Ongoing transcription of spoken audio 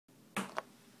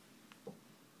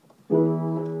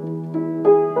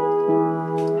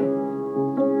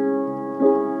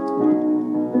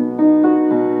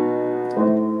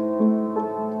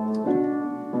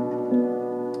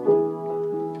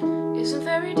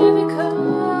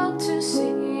difficult to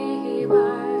see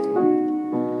why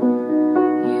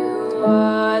you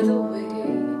are the way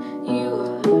you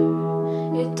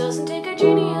are. It doesn't take a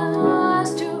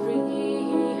genius to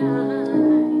realize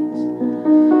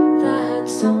that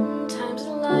sometimes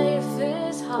life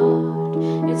is hard.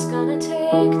 It's gonna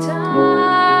take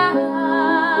time,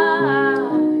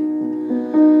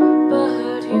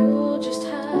 but you'll just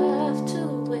have to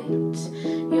wait.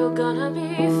 You're gonna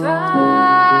be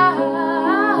fine.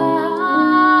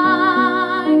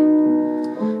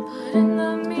 But in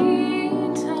the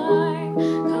meantime,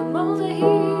 come over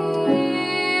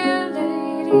here,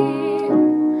 lady.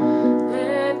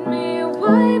 Let me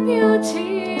wipe your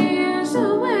tears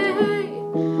away.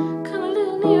 Come a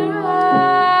little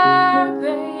nearer,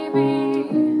 baby,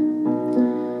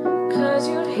 'cause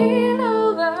you'll heal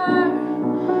over,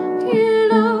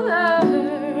 heal over,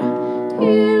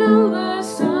 heal over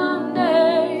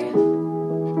someday.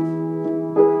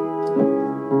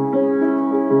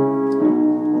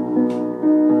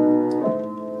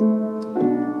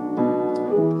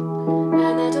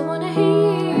 And I don't wanna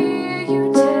hear you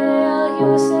tell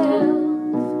yourself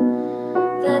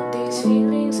that these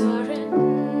feelings are in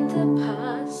the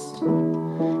past.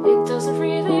 It doesn't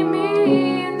really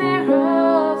mean they're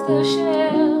off the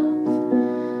shelf,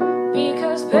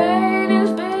 because pain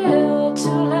is built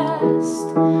to last.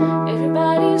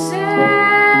 Everybody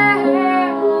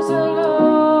sails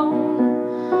alone,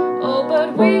 oh, but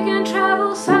we can